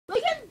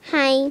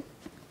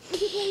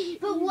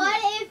But what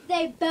if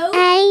they both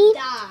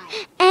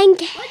die? And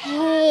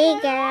hey,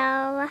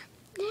 girl.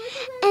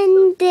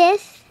 And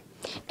this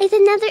is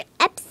another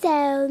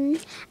episode.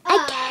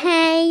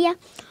 Okay,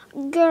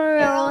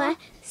 girl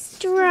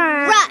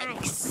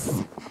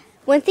strikes.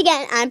 Once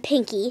again, I'm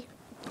Pinky.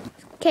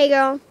 Okay,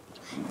 girl.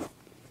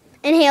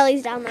 And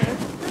Haley's down there. I'm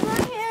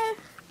right here.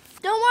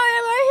 Don't worry,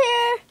 I'm right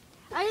here.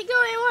 I didn't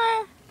go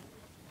anywhere.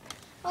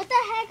 What the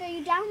heck? Are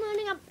you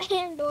downloading a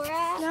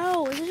Pandora?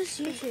 No, this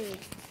is YouTube.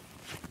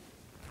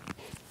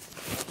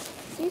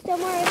 See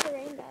somewhere with a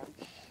rainbow.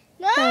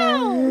 No!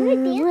 I'm gonna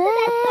dance to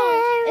that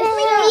song. It's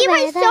my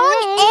favorite song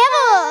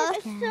ever.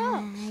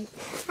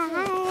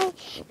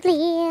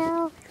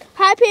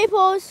 Hi,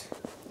 peoples.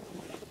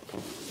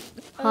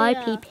 Hi,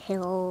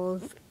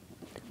 peoples.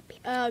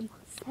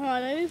 Hold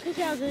on, let me pick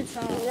out a good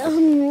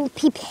song.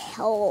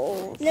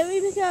 Peoples. Let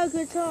me pick out a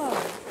good song.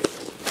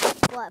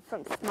 What,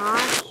 from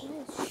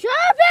Smosh? Shut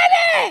up,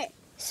 baby!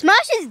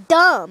 Smosh is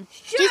dumb.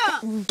 Shut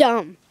up! Just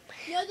dumb.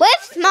 What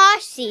if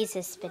Smosh sees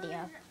this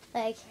video?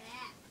 Like,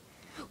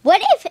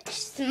 what if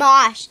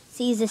Smosh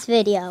sees this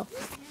video?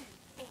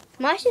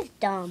 Smosh is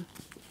dumb.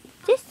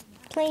 Just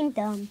plain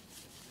dumb.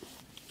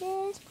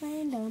 Just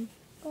plain dumb.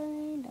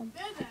 Plain dumb.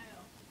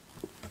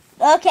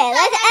 Okay,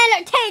 let's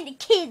entertain the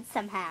kids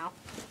somehow.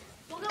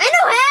 I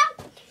know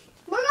how.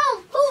 We're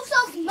gonna move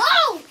some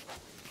smoke.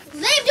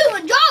 Leave you a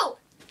joke.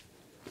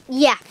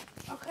 Yeah.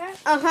 Okay.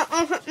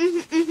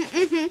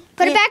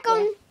 Put it back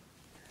on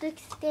the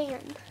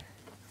stand.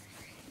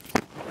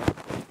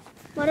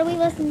 What are we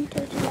listening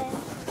to today?